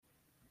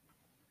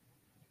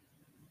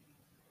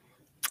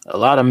A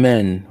lot of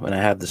men, when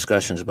I have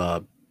discussions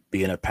about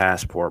being a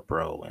passport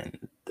bro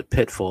and the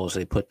pitfalls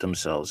they put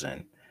themselves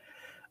in,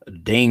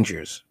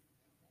 dangers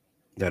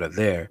that are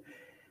there,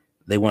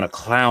 they want to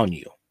clown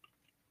you,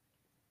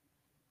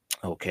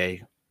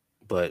 okay?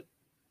 But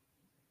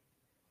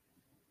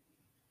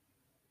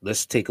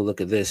let's take a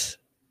look at this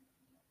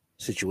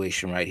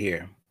situation right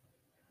here.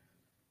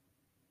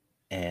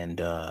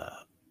 And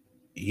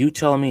you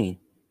tell me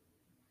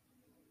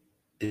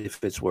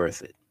if it's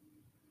worth it.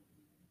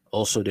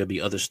 Also, there'll be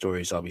other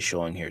stories I'll be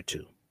showing here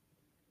too.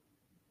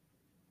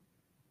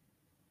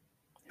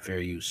 Fair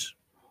use.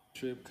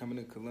 Trip coming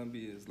to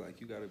Colombia is like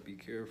you got to be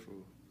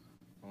careful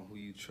on who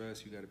you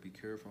trust. You got to be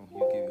careful on who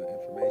you give your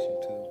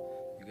information to.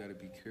 You got to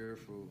be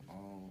careful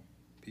on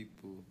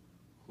people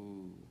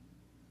who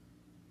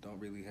don't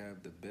really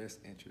have the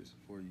best interest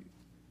for you.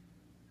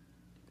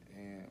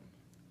 And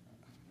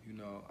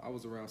I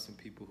was around some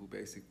people who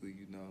basically,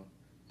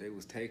 they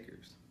was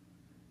takers.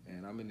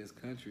 And I'm in this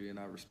country and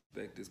I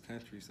respect this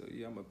country, so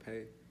yeah, I'm gonna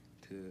pay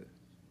to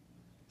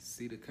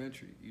see the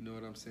country. You know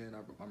what I'm saying?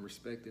 I'm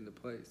respecting the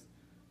place.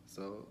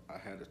 So I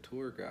had a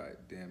tour guide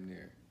damn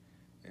near,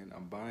 and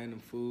I'm buying him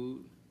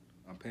food.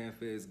 I'm paying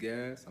for his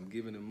gas. I'm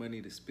giving him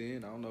money to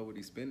spend. I don't know what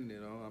he's spending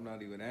it on. I'm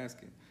not even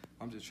asking.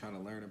 I'm just trying to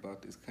learn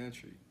about this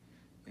country,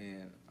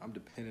 and I'm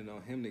depending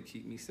on him to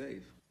keep me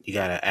safe. You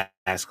got to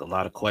ask a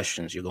lot of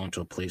questions. You're going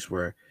to a place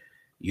where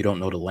you don't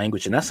know the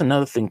language. And that's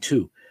another thing,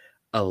 too.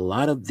 A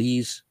lot of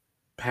these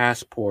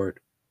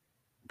passport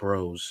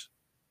bros,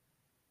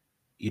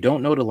 you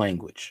don't know the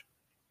language.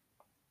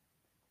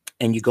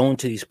 And you go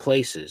into these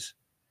places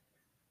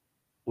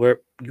where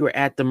you're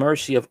at the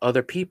mercy of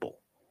other people.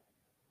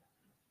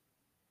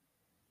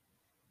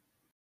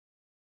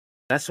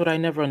 That's what I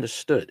never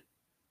understood.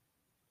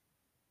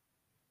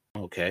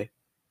 Okay.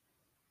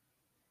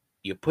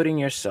 You're putting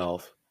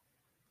yourself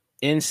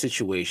in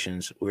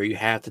situations where you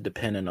have to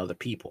depend on other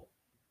people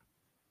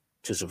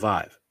to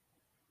survive.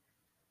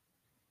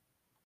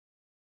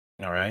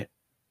 All right.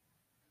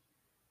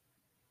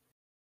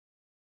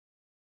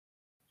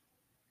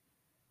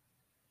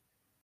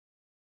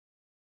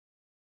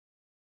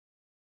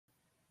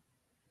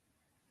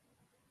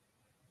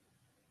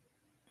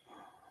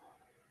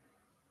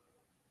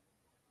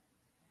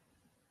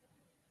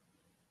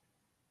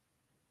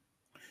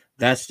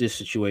 That's this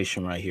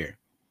situation right here.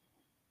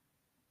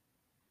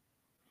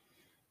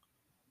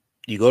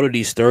 You go to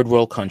these third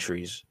world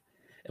countries.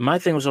 And my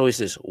thing was always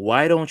this: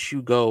 why don't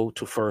you go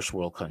to first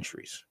world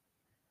countries?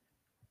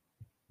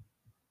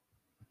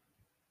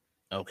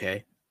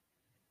 Okay.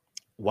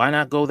 Why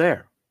not go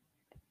there?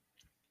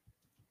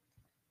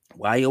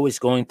 Why are you always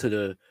going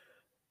to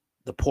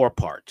the poor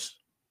parts?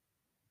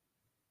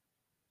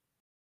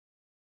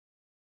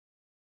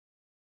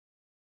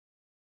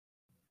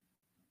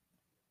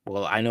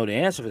 Well, I know the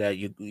answer for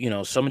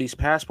that. Some of these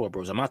passport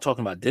bros, I'm not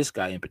talking about this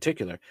guy in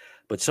particular,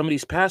 but some of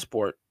these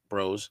passport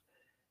bros,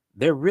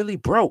 they're really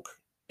broke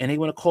and they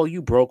want to call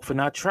you broke for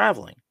not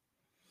traveling.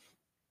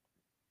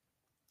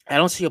 I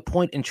don't see a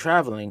point in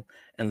traveling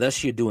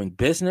unless you're doing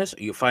business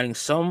or you're finding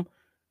some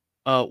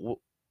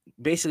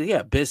basically,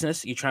 yeah,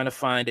 business. You're trying to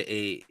find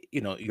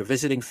you're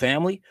visiting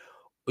family,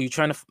 or you're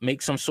trying to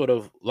make some sort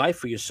of life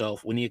for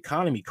yourself when the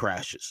economy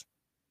crashes.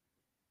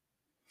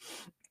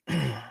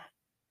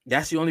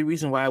 That's the only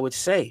reason why I would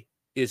say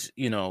is,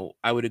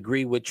 I would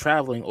agree with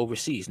traveling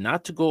overseas,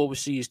 not to go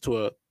overseas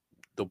to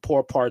the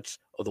poor parts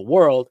of the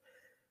world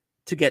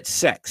to get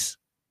sex,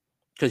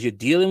 because you're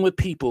dealing with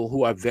people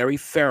who are very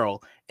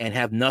feral and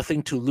have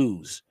nothing to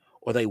lose,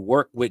 or they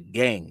work with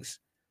gangs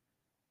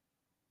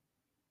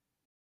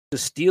to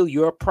steal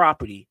your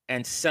property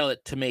and sell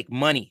it to make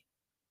money.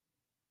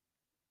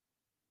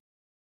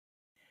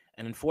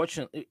 And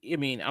unfortunately, I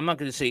mean, I'm not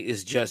going to say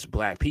it's just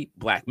black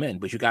men,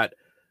 but you got,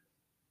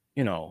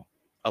 you know,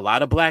 a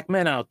lot of black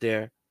men out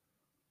there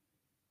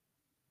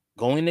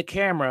going to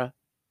camera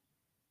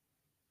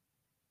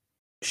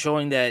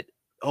showing that,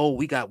 oh,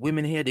 we got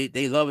women here,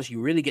 they love us.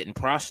 You're really getting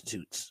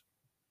prostitutes.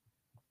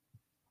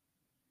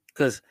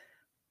 Because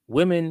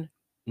women,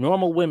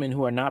 normal women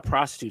who are not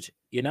prostitutes,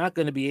 you're not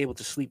going to be able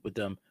to sleep with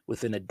them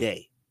within a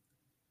day.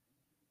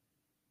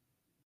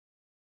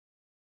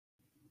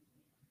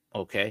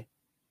 Okay.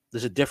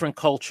 There's a different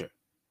culture.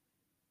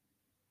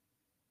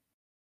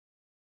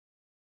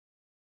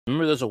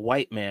 Remember, there's a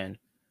white man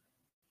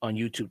on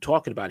YouTube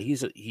talking about it.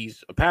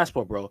 He's a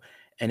passport bro,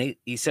 and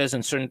he says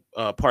in certain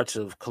parts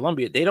of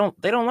Colombia they don't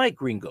like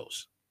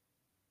gringos.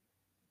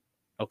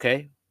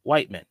 Okay,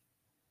 white men.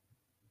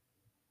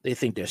 They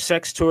think they're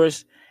sex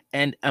tourists,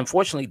 and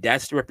unfortunately,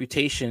 that's the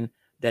reputation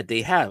that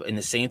they have. And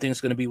the same thing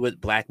is going to be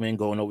with black men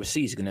going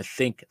overseas. You're going to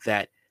think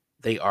that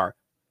they are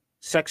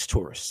sex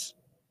tourists.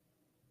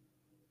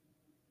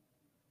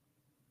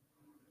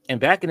 And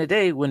back in the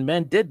day, when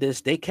men did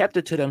this, they kept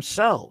it to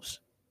themselves.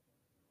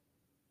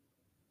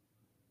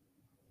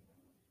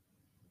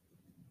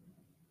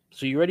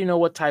 So you already know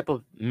what type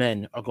of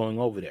men are going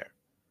over there.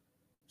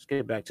 Let's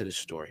get back to this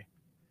story.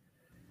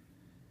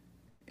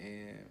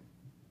 And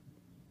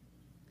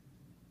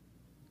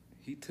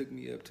he took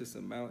me up to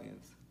some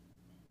mountains,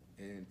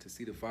 and to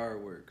see the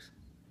fireworks.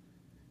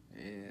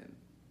 And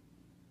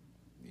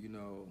you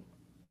know,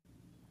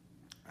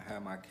 I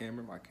had my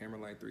camera like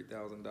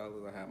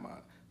 $3,000. I had my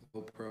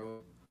GoPro,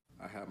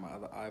 I had my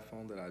other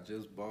iPhone that I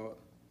just bought,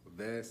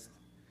 vest,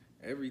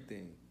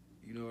 everything.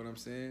 You know what I'm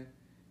saying?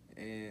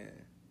 And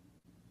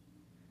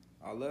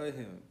I love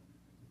him.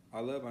 I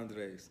love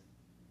Andres.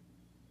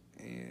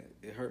 And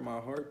it hurt my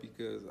heart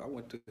because I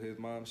went to his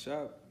mom's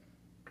shop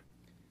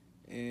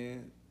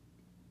and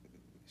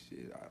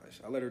shit,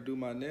 I let her do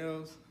my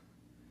nails.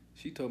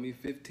 She told me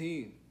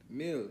 15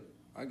 mil.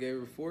 I gave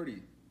her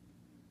 40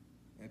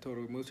 and told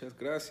her muchas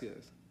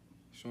gracias,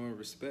 showing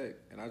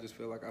respect. And I just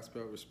feel like I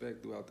spelled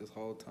respect throughout this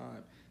whole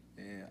time.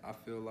 And I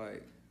feel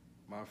like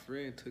my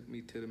friend took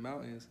me to the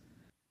mountains.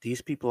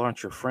 These people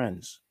aren't your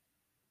friends.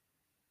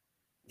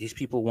 These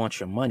people want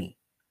your money.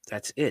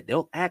 That's it.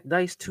 They'll act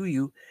nice to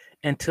you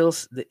until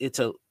it's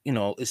a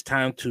it's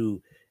time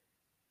to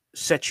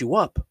set you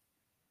up.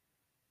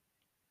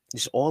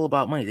 It's all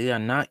about money. They are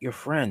not your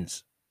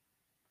friends.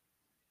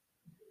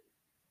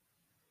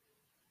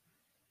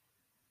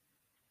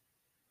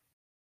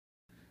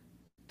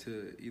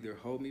 To either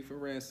hold me for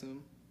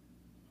ransom,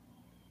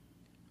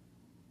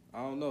 I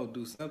don't know,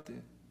 do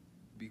something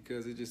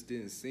because it just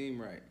didn't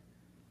seem right.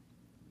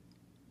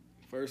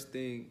 First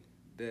thing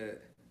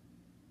that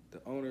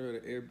the owner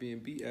of the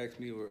Airbnb asked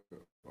me, or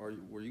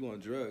were you on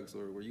drugs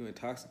or were you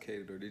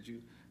intoxicated or did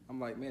you? I'm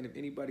like, man, if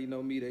anybody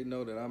know me, they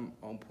know that I'm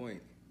on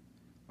point.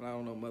 But I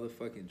don't know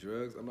motherfucking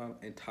drugs. I'm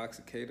not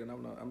intoxicated.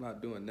 I'm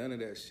not doing none of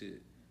that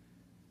shit.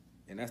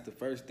 And that's the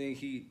first thing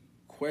he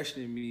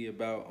questioned me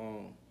about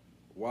on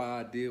why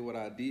I did what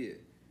I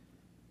did.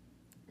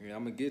 And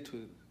I'm gonna get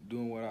to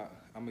doing what I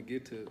I'm gonna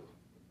get to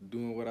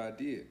doing what I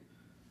did.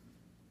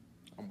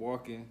 I'm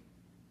walking.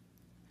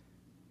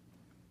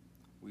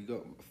 We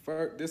go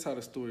first. This how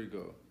the story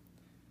go.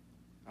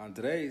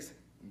 Andres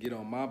get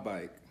on my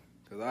bike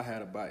because I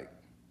had a bike,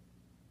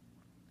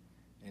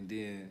 and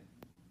then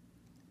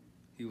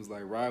he was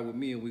like, "Ride with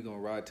me, and we gonna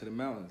ride to the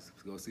mountains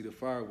to go see the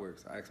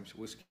fireworks." I asked him,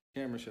 "Which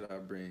camera should I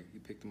bring?" He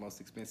picked the most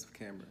expensive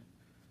camera.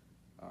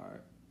 All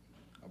right.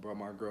 I brought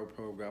my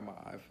GoPro, got my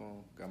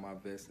iPhone, got my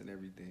vest and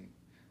everything.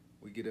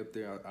 We get up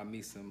there. I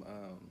meet some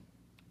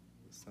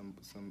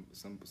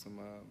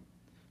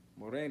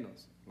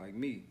morenos like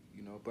me,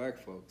 black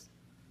folks,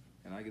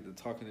 and I get to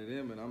talking to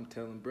them, and I'm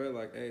telling bro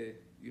like, hey,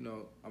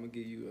 I'm gonna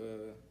give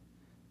you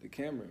the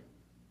camera,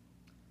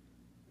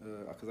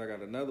 cause I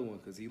got another one,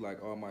 cause he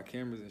like all my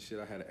cameras and shit.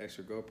 I had an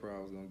extra GoPro. I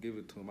was gonna give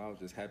it to him. I was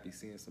just happy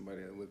seeing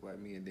somebody that looked like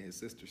me, and then his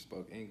sister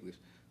spoke English.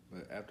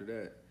 But after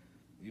that,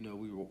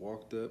 we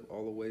walked up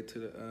all the way to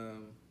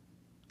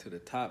the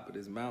top of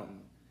this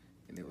mountain,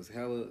 and it was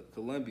hella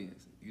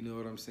Colombians. You know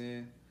what I'm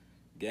saying?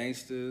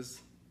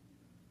 Gangsters.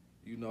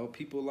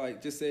 People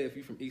like, just say if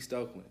you from East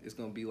Oakland, it's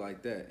gonna be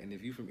like that. And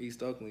if you from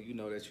East Oakland, you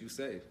know that you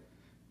safe.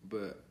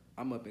 But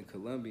I'm up in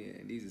Colombia,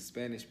 and these are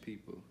Spanish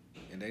people,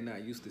 and they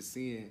not used to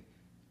seeing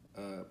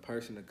a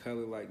person of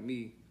color like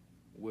me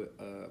with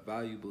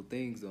valuable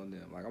things on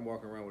them. Like I'm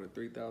walking around with a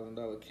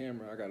 $3,000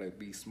 camera. I gotta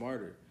be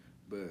smarter.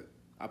 But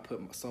I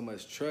put so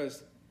much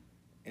trust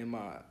in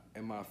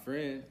my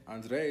friend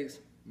Andres,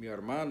 mi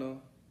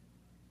hermano.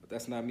 But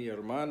that's not mi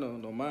hermano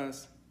no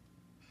más.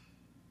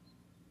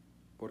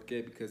 ¿Por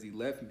qué? Because he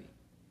left me.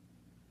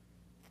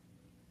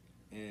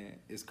 And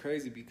it's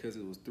crazy because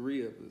it was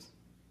three of us.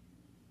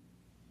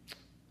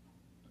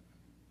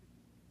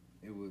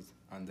 It was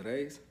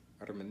Andres,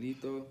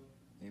 Hermanito,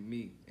 and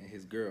me and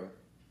his girl.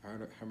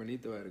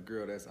 Hermanito had a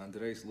girl, that's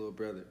Andres' little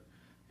brother.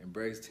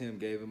 Embraced him,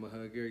 gave him a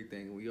hug,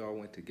 everything, and we all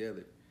went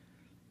together.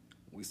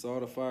 We saw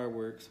the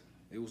fireworks.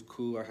 It was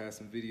cool. I had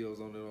some videos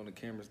on it on the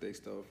cameras they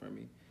stole from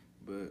me.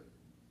 But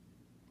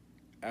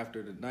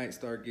after the night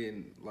started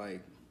getting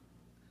like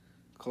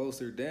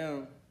closer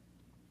down,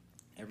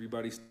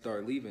 everybody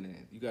started leaving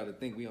it. You got to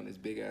think we on this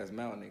big ass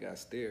mountain. They got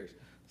stairs,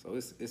 so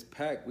it's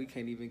packed. We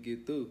can't even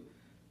get through.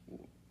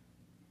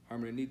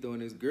 Hermanito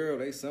and his girl,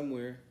 they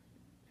somewhere,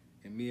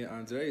 and me and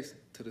Andres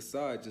to the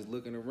side just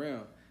looking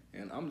around.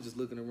 And I'm just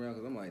looking around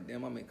because I'm like,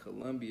 damn, I'm in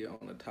Colombia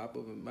on the top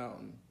of a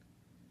mountain,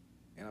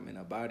 and I'm in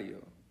a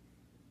barrio.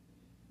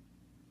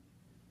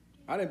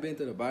 I done been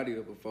to the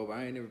barrio before, but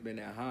I ain't never been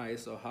that high.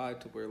 It's so high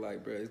to where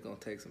like, bro, it's gonna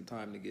take some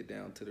time to get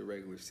down to the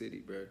regular city,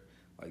 bro.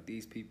 Like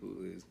these people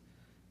is,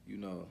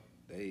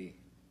 they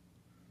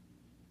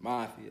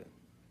mafia,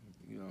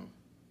 you know,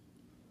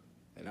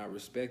 and I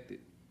respect it,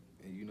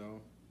 and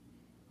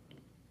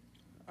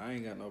I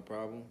ain't got no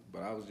problem,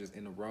 but I was just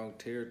in the wrong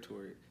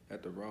territory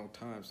at the wrong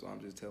time. So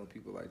I'm just telling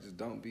people like, just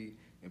don't be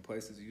in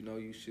places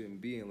you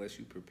shouldn't be unless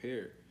you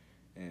prepare.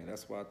 And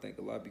that's why I think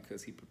a lot,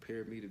 because he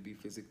prepared me to be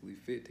physically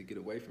fit to get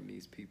away from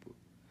these people.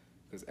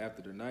 Because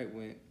after the night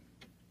we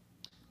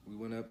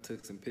went up,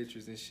 took some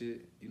pictures and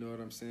shit. You know what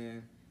I'm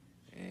saying?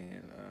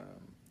 And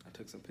I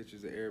took some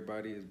pictures of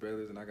everybody, his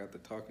brothers, and I got to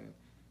talking.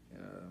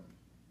 And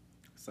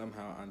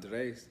somehow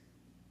Andres'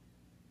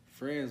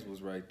 friends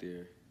was right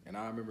there. And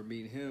I remember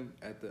meeting him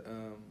at the,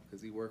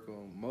 because he worked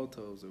on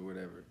motos or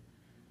whatever.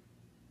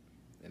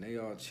 And they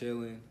all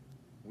chilling.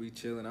 We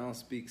chilling. I don't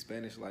speak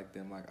Spanish like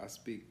them. Like I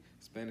speak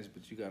Spanish,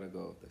 but you gotta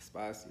go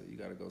despacio. You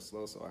gotta go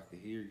slow so I could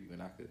hear you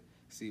and I could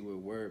see what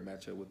word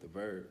match up with the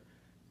verb.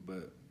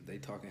 But they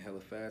talking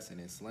hella fast and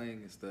in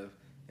slang and stuff.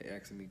 They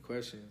asking me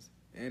questions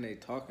and they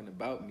talking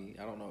about me.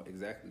 I don't know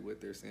exactly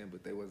what they're saying,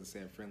 but they wasn't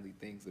saying friendly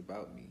things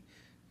about me.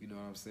 You know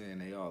what I'm saying?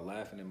 They all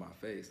laughing in my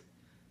face,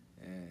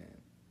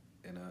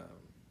 and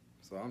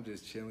so I'm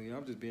just chilling.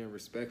 I'm just being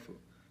respectful.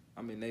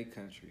 I'm in their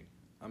country.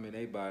 I'm in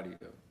their body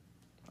though.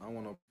 I don't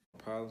want no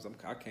problems.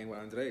 I came with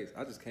Andres.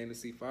 I just came to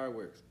see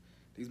fireworks.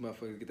 These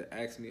motherfuckers get to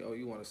ask me, "Oh,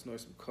 you want to snort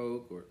some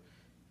coke or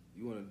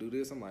you want to do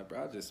this?" I'm like,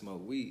 "Bro, I just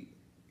smoke weed."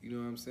 You know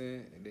what I'm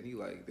saying? And then he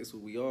like, "This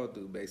what we all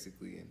do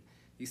basically." And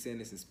he saying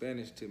this in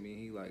Spanish to me.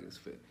 And he like,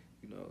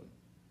 you know,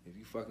 if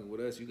you fucking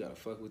with us, you gotta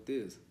fuck with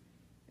this.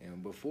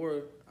 And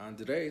before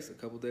Andres, a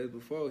couple days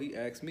before, he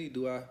asked me,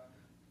 "Do I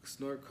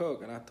snort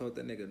coke?" And I told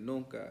that nigga,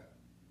 "Nunca,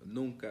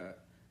 nunca.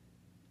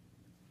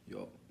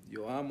 Yo,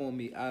 yo amo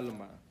mi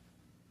alma,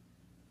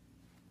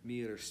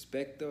 mi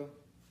respeto,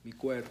 mi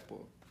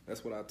cuerpo."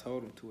 That's what I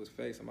told him to his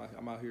face.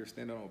 I'm out here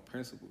standing on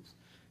principles.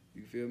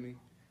 You feel me?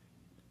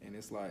 And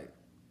it's like,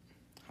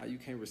 how you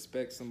can't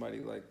respect somebody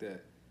like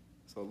that?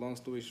 So long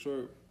story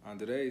short,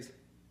 Andres,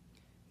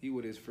 he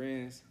with his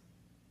friends,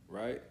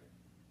 right?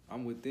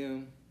 I'm with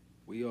them.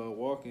 We all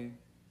walking.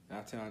 And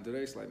I tell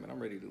Andres, like, man, I'm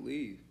ready to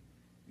leave.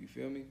 You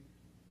feel me?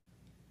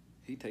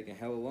 He taking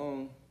hella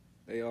long.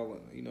 They all,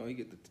 you know, he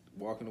get the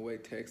walking away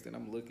texting.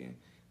 I'm looking.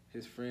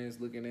 His friends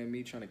looking at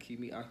me, trying to keep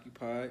me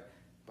occupied.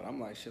 But I'm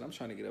like, shit, I'm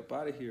trying to get up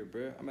out of here,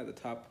 bro. I'm at the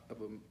top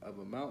of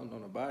a mountain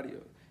on a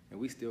barrio, and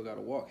we still got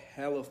to walk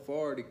hella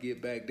far to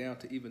get back down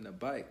to even the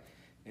bike.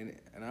 And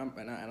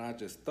I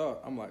just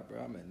thought, I'm like,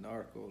 bro, I'm in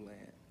narco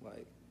land.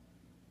 Like,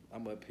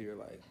 I'm up here,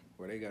 like,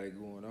 where they got it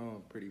going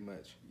on pretty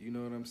much. You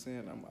know what I'm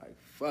saying? I'm like,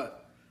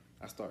 fuck.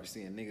 I start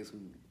seeing niggas who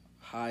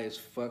high as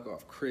fuck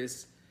off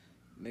Chris,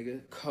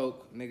 nigga,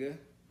 coke, nigga,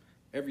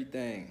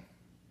 everything.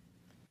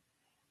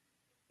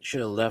 You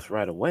should have left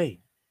right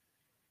away.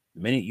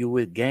 The minute you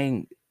with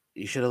gang,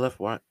 you should have left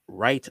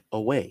right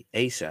away,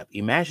 ASAP.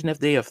 Imagine if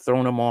they have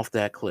thrown him off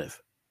that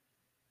cliff.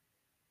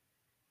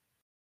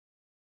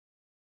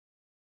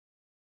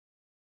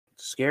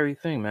 Scary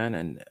thing, man.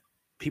 And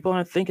people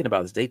aren't thinking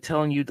about this. They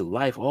telling you the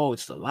life. Oh,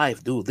 it's the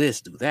life. Do this,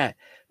 do that.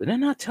 But they're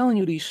not telling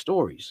you these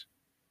stories.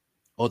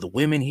 Oh, the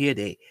women here,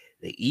 they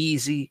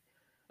easy.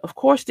 Of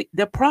course,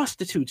 they're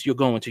prostitutes you're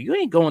going to. You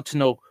ain't going to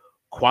no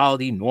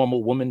quality,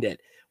 normal woman that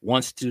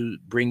wants to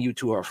bring you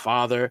to her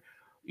father.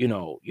 You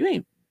know, you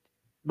ain't.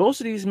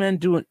 Most of these men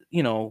doing,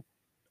 oh,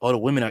 the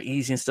women are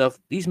easy and stuff.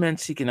 These men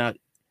seeking out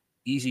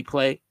easy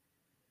play.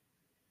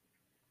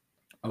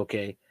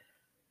 Okay.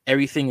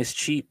 Everything is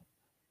cheap.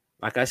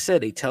 Like I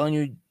said, they telling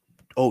you,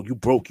 oh, you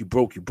broke, you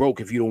broke, you broke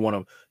if you don't want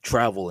to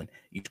travel and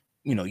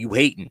you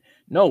hating.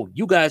 No,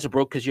 you guys are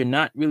broke because you're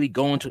not really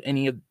going to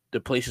any of the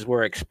places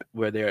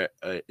where they're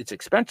it's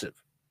expensive,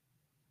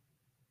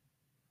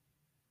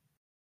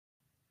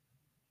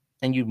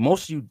 and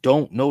most of you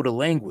don't know the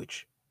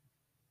language.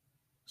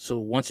 So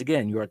once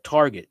again, you're a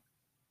target.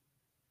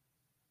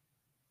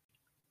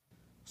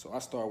 So I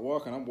start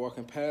walking. I'm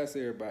walking past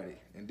everybody,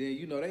 and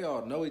then they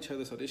all know each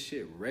other, so this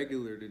shit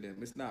regular to them.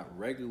 It's not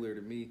regular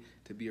to me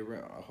to be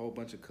around a whole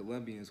bunch of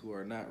Colombians who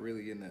are not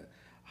really in the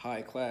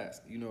high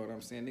class. You know what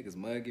I'm saying? Niggas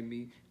mugging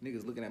me,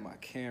 niggas looking at my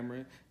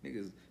camera,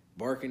 niggas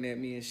barking at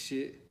me and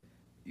shit.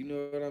 You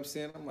know what I'm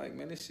saying? I'm like,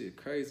 man, this shit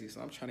crazy.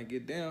 So I'm trying to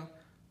get down.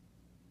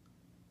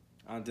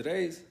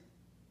 Andres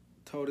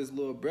told his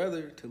little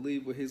brother to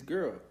leave with his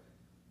girl.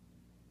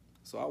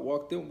 So I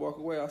walk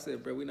away. I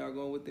said, bro, we not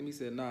going with them. He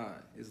said, nah,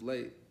 it's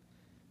late.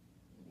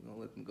 We're gonna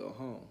let them go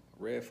home.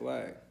 Red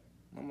flag.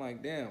 I'm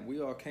like, damn,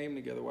 we all came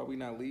together. Why we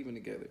not leaving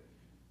together?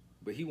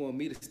 But he want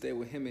me to stay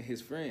with him and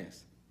his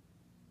friends.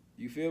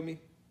 You feel me?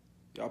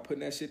 Y'all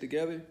putting that shit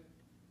together?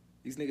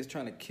 These niggas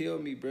trying to kill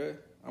me, bruh.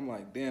 I'm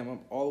like, damn,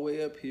 I'm all the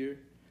way up here.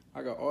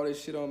 I got all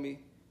this shit on me.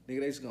 Nigga,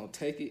 they just gonna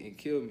take it and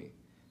kill me.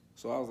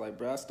 So I was like,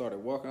 bruh, I started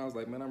walking. I was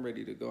like, man, I'm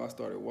ready to go. I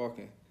started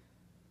walking.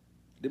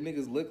 Them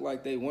niggas look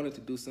like they wanted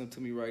to do something to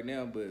me right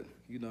now, but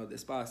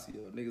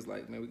despacio. Niggas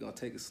like, man, we gonna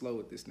take it slow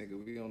with this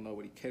nigga. We don't know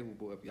what he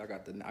capable of. I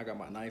got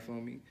my knife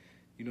on me.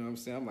 You know what I'm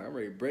saying? I'm like, I'm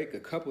ready to break a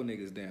couple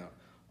niggas down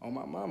on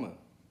my mama.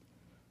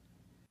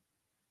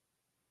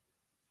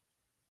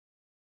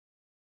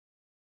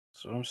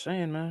 That's what I'm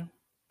saying, man.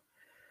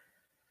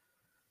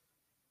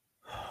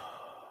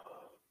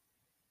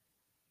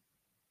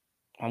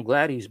 I'm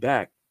glad he's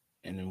back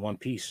and in one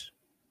piece.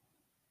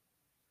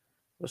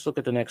 Let's look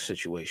at the next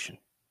situation.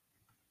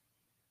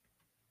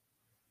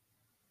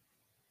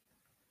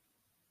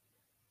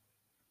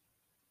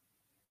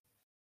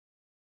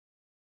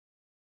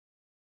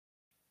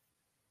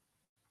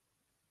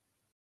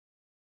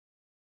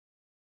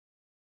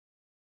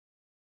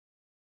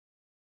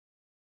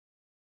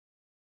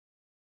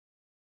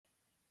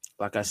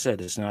 Like I said,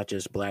 it's not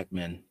just black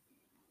men.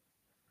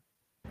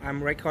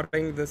 I'm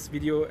recording this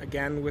video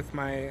again with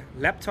my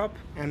laptop,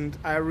 and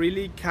I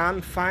really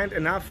can't find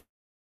enough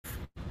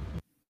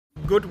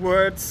good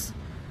words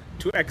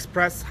to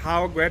express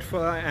how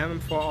grateful I am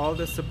for all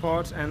the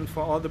support and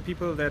for all the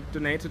people that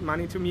donated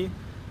money to me.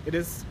 It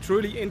is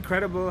truly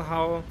incredible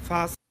how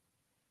fast.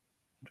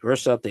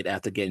 First update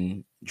after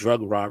getting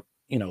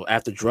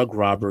after drug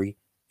robbery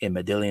in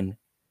Medellin,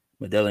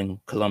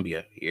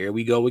 Colombia. Here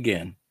we go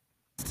again.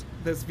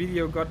 This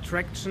video got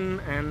traction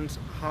and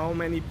how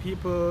many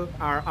people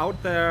are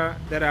out there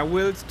that are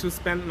willed to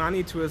spend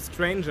money to a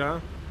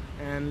stranger.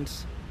 And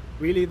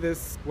really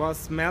this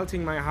was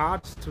melting my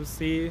heart to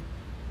see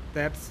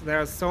that there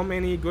are so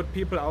many good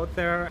people out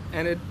there,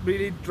 and it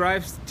really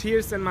drives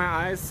tears in my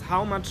eyes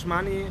how much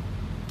money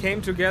came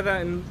together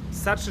in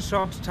such a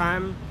short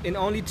time. In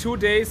only 2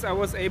 days I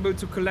was able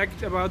to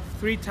collect about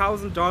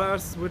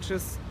 $3,000, which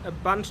is a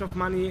bunch of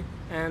money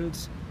and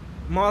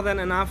more than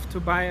enough to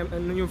buy a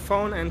new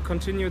phone and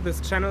continue this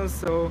channel.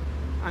 So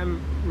I'm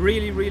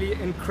really, really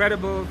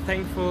incredible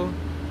thankful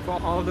for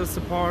all the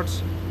support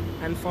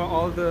and for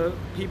all the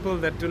people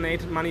that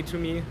donated money to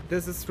me.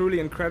 This is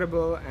truly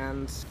incredible,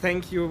 and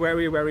thank you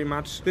very, very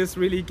much. This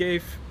really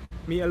gave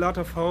me a lot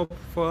of hope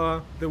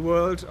for the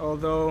world,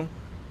 although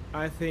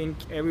I think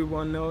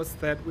everyone knows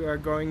that we are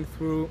going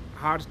through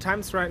hard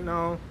times right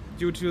now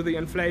due to the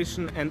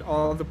inflation and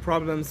all the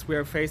problems we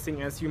are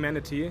facing as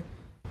humanity.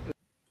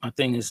 My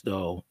thing is,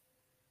 though,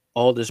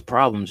 all these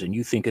problems and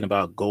you thinking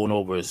about going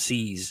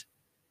overseas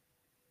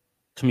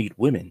to meet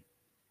women.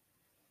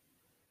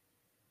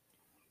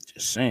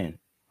 Just saying.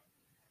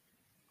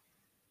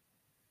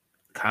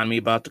 Economy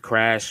about to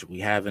crash. We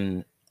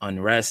having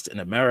unrest in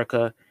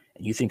America,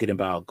 and you thinking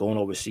about going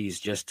overseas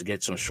just to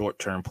get some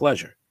short-term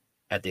pleasure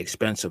at the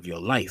expense of your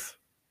life.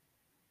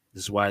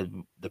 This is why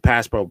the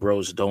passport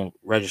bros don't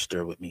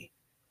register with me.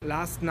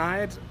 Last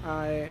night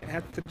I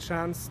had the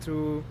chance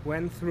to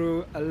went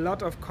through a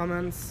lot of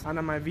comments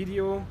under my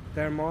video.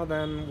 There are more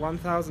than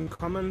 1,000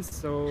 comments,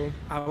 so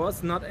I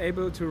was not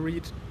able to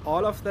read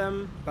all of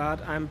them, but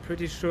I'm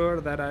pretty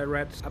sure that I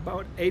read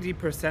about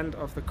 80%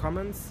 of the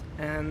comments,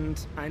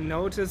 and I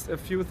noticed a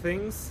few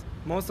things.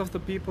 Most of the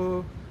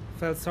people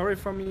felt sorry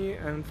for me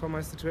and for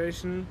my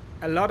situation.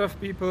 A lot of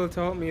people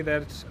told me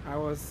that I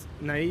was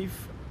naive,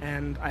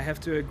 and I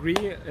have to agree,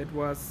 it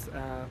was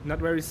not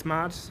very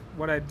smart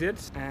what I did,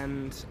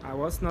 and I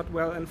was not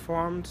well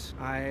informed.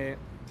 I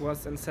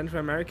was in Central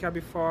America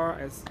before,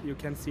 as you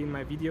can see in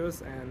my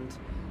videos, and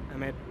I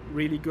made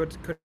really good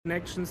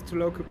connections to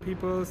local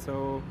people,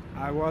 so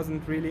I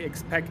wasn't really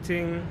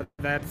expecting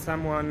that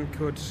someone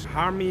could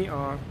harm me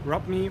or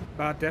rob me,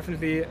 but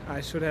definitely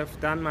I should have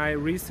done my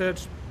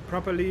research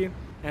properly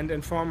and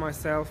inform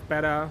myself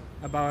better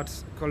about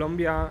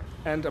Colombia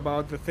and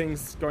about the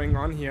things going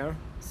on here.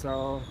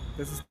 So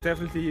this is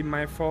definitely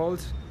my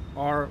fault,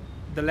 or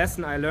the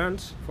lesson I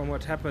learned from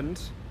what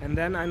happened. And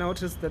then I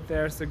noticed that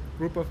there's a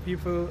group of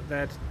people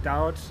that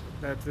doubt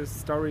that this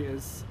story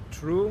is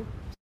true.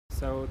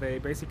 So they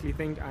basically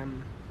think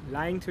I'm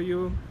lying to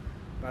you,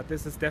 but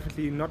this is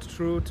definitely not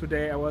true.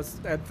 Today I was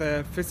at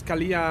the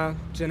Fiscalía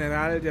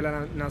General de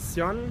la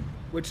Nación,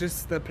 which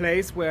is the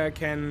place where I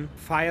can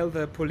file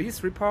the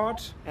police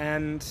report,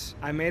 and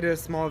I made a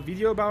small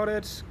video about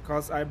it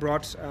because I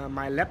brought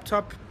my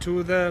laptop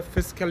to the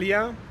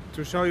Fiscalía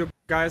to show you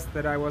guys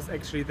that I was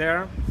actually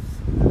there.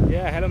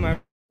 Yeah, hello my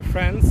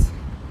friends.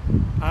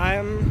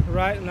 I'm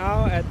right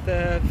now at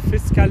the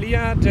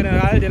Fiscalía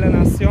General de la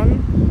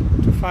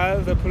Nación to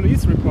file the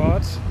police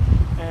report,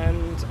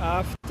 and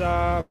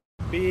after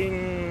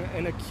being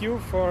in a queue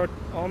for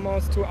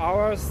almost 2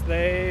 hours,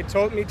 they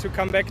told me to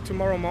come back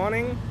tomorrow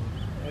morning.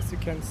 As you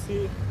can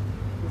see,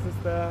 this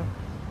is the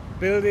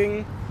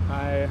building.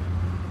 I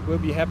will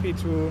be happy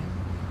to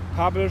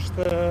publish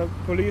the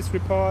police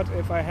report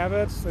if I have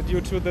it. So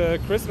due to the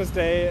Christmas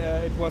day,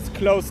 it was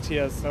closed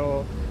here,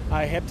 so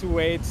I had to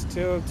wait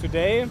till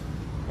today.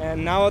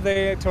 And now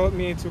they told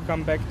me to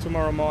come back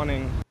tomorrow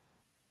morning.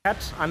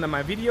 Under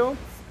my video,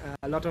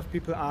 a lot of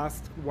people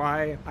asked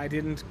why I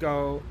didn't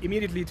go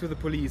immediately to the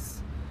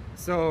police.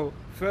 So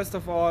first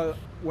of all,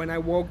 when I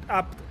woke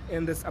up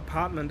in this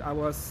apartment, I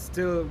was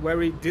still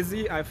very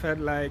dizzy. I felt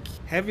like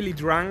heavily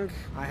drunk.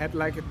 I had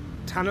like a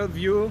tunnel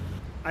view.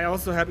 I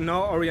also had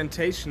no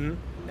orientation,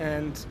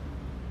 and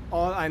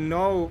all I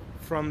know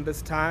from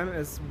this time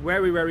is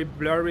very, very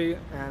blurry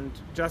and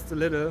just a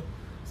little.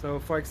 So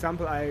for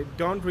example, I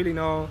don't really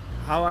know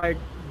how I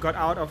got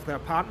out of the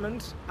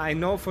apartment. I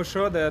know for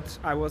sure that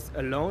I was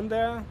alone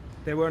there.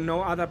 There were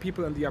no other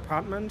people in the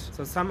apartment.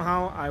 So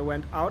somehow I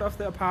went out of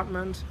the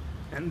apartment,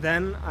 and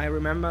then I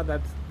remember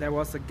that there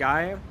was a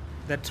guy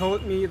that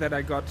told me that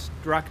I got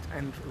drugged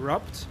and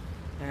robbed,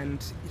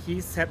 and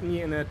he set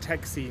me in a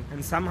taxi,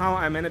 and somehow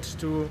I managed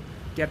to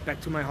get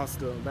back to my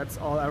hostel. That's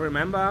all I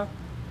remember.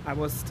 I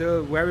was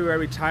still very,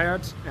 very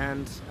tired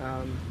and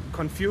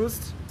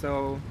confused,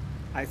 so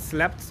I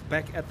slept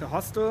back at the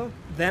hostel.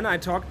 Then I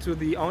talked to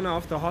the owner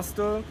of the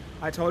hostel.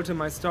 I told him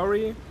my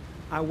story.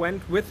 I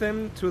went with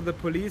him to the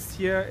police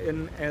here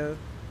in El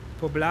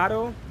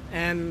Poblado,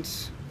 and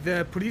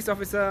the police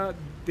officer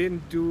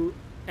didn't do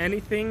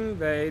anything.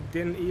 They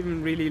didn't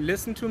even really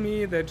listen to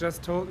me. They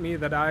just told me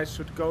that I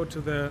should go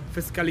to the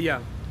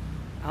Fiscalía.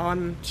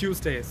 on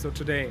Tuesday, so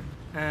today.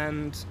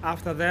 And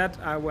after that,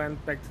 I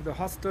went back to the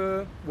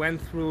hostel,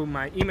 went through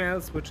my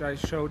emails, which I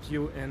showed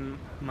you in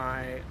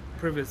my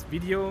previous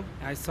video.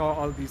 I saw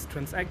all these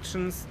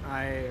transactions.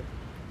 I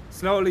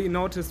slowly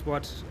noticed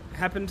what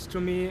happened to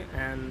me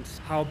and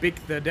how big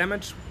the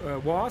damage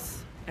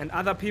was. And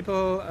other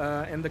people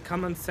in the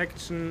comment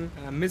section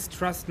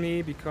mistrust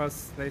me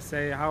because they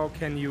say, how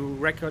can you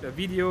record a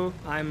video?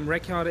 I'm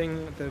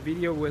recording the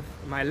video with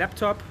my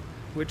laptop,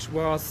 which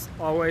was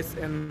always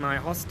in my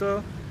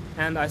hostel.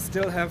 And I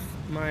still have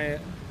my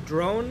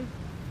drone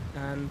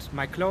and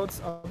my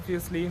clothes,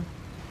 obviously.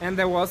 And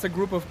there was a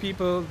group of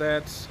people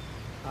that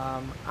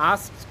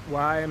asked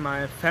why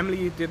my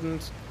family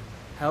didn't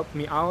help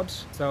me out.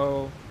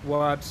 So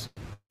what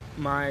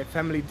my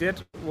family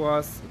did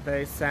was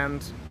they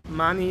sent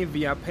money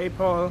via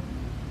PayPal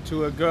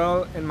to a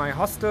girl in my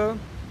hostel,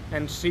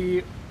 and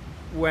she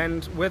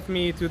went with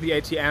me to the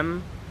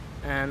ATM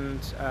and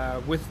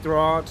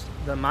withdrew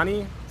the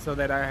money so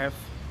that I have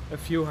a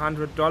few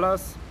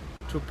 $100s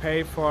to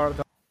pay for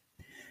the.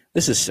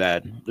 This is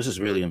sad. This is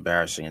really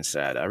embarrassing and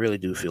sad. I really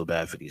do feel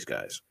bad for these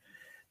guys.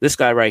 This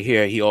guy right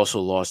here, he also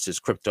lost his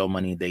crypto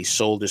money. They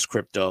sold his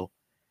crypto,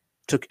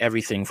 took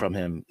everything from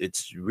him.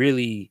 It's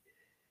really,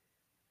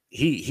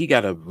 he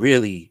got a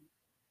really,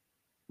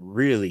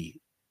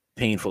 really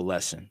painful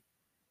lesson.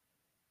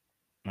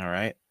 All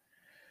right.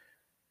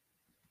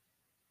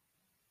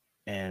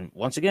 And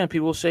once again,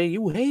 people say,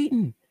 you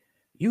hating.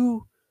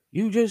 You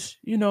just,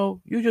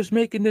 you're just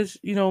making this,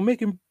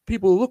 making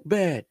people look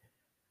bad.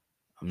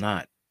 I'm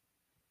not.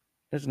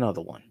 There's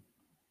another one.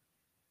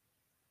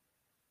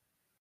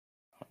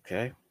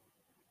 Okay.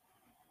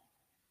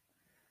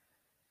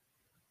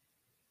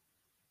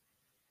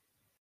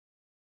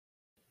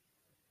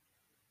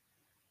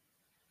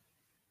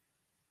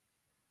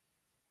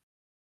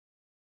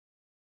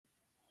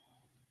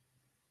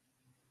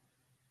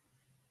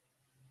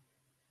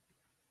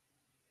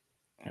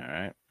 All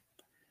right.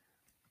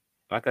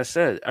 Like I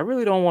said, I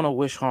really don't want to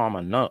wish harm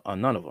on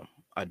none of them.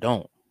 I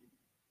don't.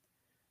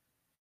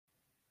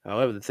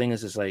 However, the thing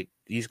is like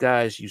these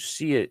guys, you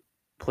see it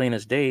plain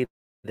as day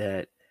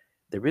that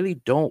they really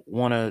don't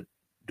want to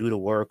do the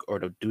work or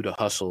to do the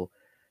hustle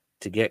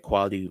to get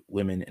quality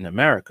women in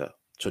America.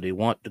 So they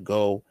want to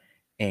go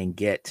and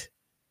get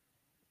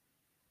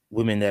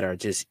women that are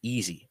just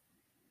easy.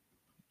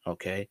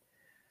 Okay.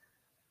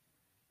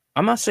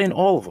 I'm not saying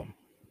all of them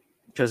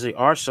because there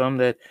are some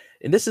that,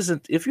 and this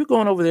isn't, if you're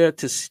going over there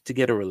to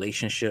get a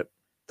relationship,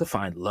 to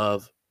find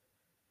love,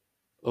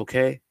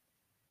 okay,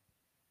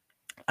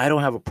 I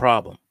don't have a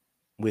problem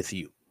with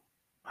you.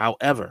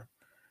 However,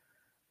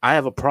 I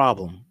have a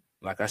problem,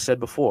 like I said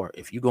before,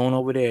 if you're going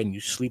over there and you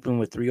sleeping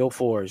with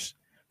 304s,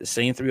 the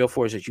same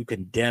 304s that you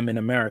condemn in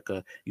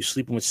America, you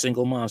sleeping with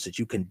single moms that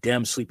you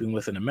condemn sleeping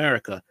with in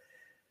America,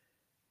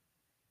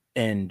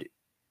 and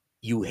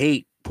you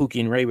hate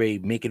Pookie and Ray Ray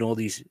making all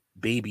these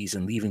babies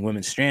and leaving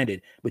women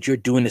stranded, but you're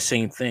doing the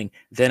same thing,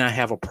 then I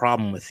have a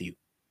problem with you.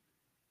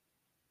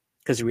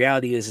 Because the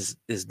reality is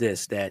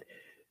this, that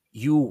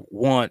you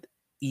want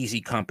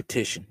easy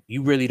competition.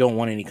 You really don't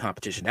want any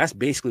competition. That's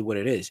basically what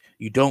it is.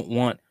 You don't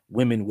want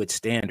women with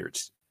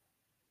standards.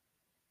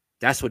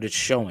 That's what it's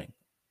showing.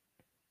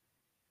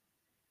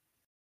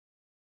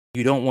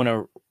 You don't want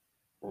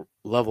to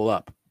level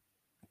up.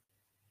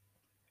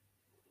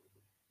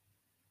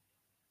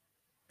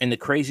 And the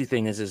crazy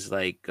thing is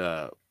like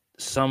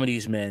some of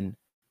these men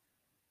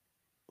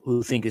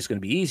who think it's going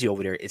to be easy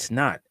over there, it's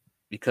not,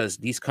 because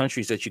these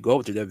countries that you go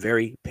over to, they're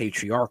very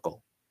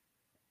patriarchal,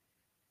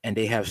 and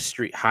they have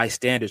high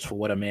standards for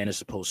what a man is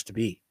supposed to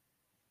be.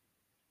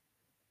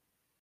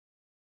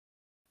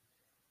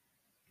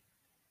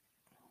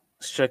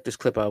 Let's check this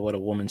clip out. What a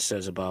woman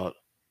says about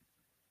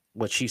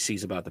what she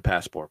sees about the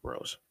passport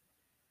bros.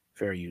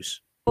 Fair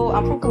use. So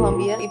I'm from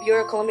Colombia. If you're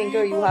a Colombian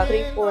girl, you have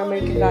 3, 4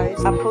 American guys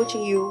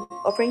approaching you,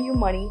 offering you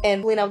money,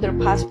 and pulling out their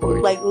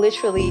passport, like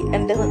literally,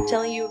 and then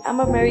telling you,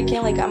 I'm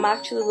American, like I'm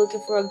actually looking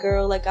for a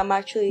girl, like I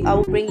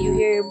will bring you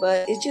here,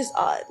 but it's just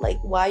odd. Like,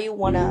 why you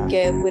wanna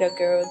get with a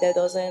girl that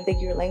doesn't speak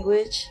your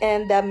language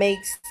and that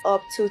makes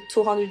up to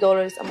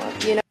 $200 a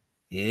month, you know?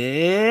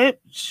 Yeah.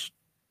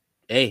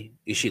 Hey,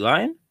 is she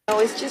lying? No,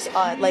 it's just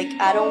odd. Like,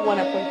 I don't want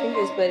to point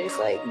fingers, but it's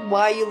like,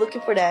 why are you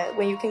looking for that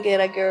when you can get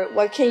a girl?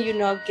 Why can you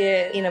not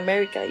get in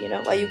America, you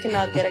know? Why you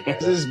cannot get a girl?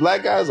 Is this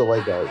black guys or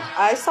white guys?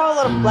 I saw a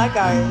lot of black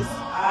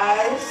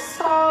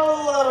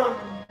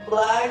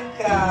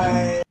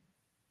guys.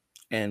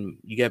 And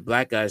you get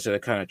black guys that are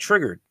kind of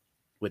triggered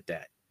with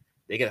that.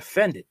 They get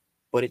offended,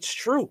 but it's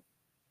true.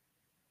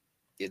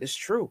 It is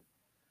true.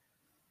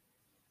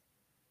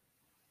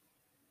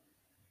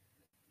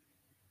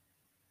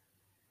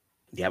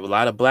 You have a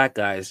lot of black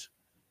guys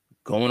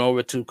going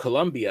over to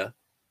Colombia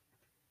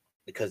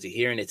because they're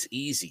hearing it's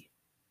easy.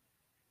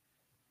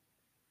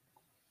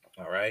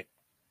 All right.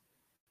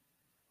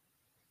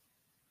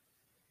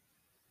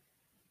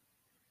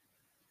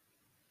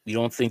 You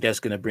don't think that's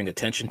going to bring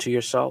attention to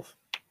yourself?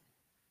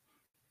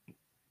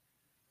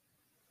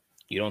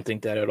 You don't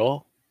think that at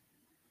all?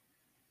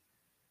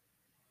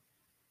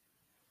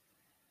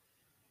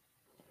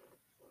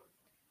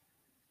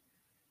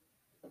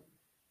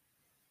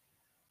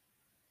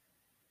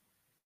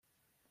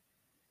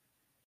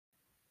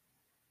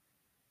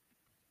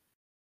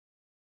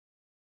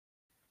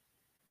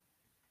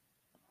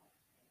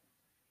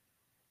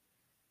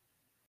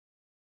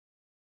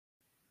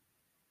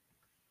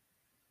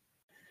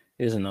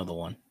 Here's another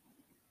one.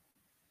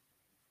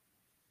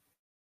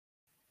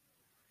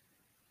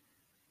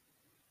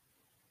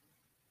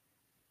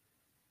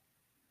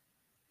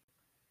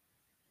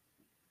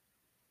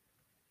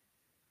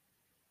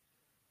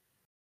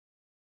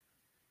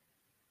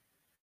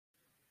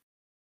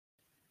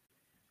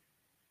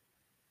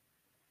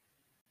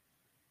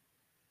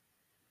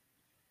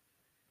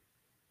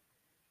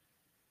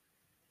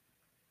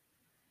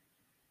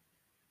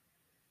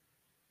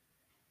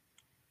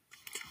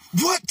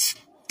 What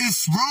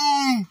is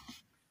wrong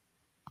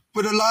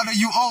with a lot of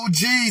you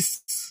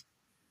OGs?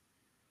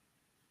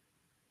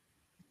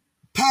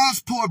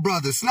 Passport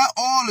brothers, not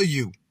all of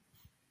you,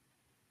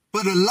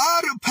 but a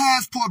lot of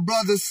passport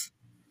brothers,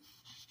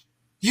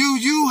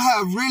 you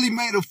have really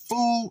made a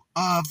fool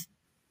of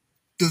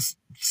the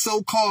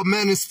so-called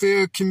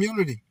manosphere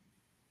community.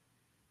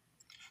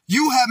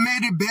 You have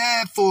made it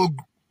bad for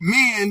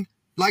men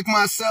like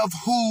myself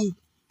who,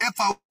 if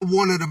I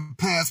wanted a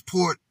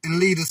passport and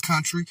leave this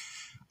country,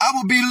 I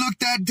would be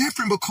looked at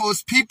different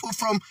because people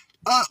from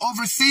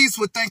overseas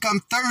would think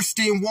I'm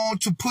thirsty and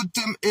want to put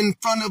them in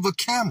front of a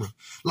camera,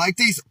 like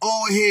these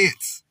old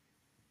heads.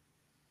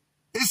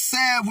 It's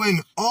sad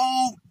when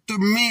older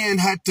men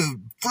had to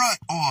front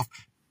off,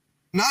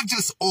 not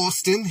just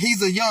Austin,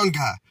 he's a young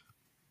guy,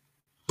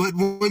 but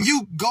when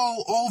you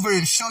go over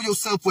and show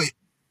yourself with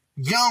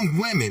young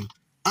women,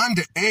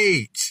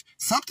 underage,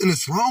 something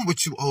is wrong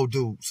with you old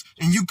dudes,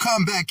 and you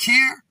come back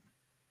here.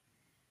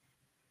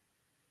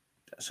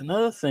 That's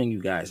another thing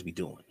you guys be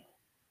doing.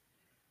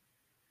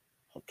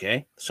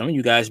 Okay, some of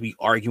you guys be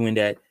arguing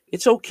that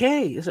it's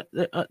okay.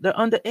 They're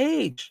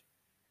underage.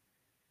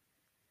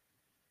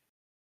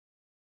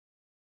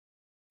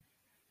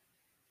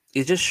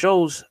 It just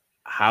shows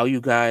how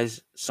you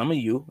guys, some of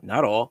you,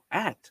 not all,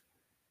 act.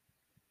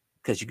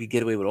 Because you could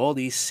get away with all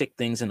these sick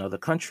things in other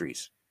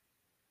countries.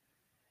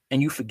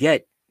 And you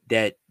forget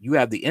that you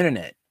have the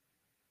internet,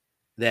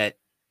 that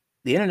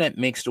the internet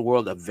makes the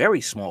world a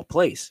very small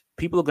place.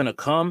 People are going to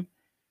come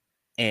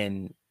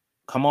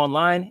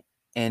online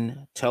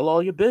and tell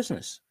all your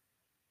business.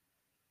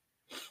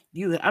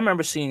 I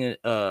remember seeing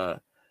a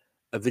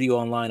video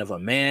online of a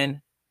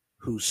man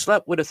who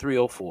slept with a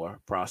 304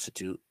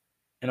 prostitute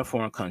in a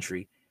foreign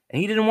country, and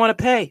he didn't want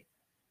to pay.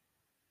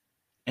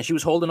 And she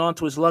was holding on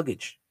to his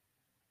luggage.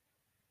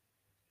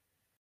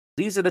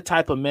 These are the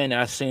type of men that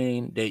are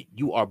saying that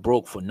you are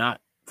broke for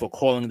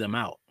calling them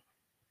out.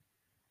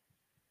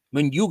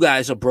 When you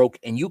guys are broke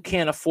and you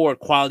can't afford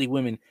quality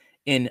women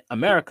in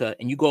America,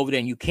 and you go over there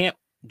and you can't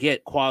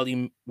get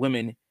quality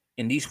women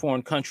in these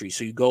foreign countries,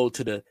 so you go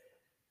to the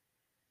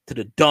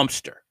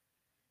dumpster.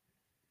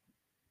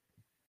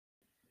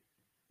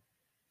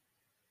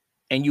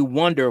 And you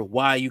wonder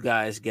why you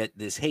guys get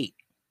this hate.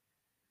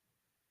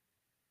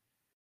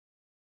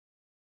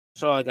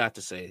 That's all I got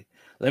to say.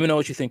 Let me know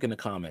what you think in the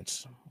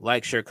comments.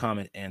 Like, share,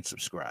 comment, and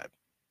subscribe.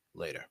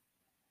 Later.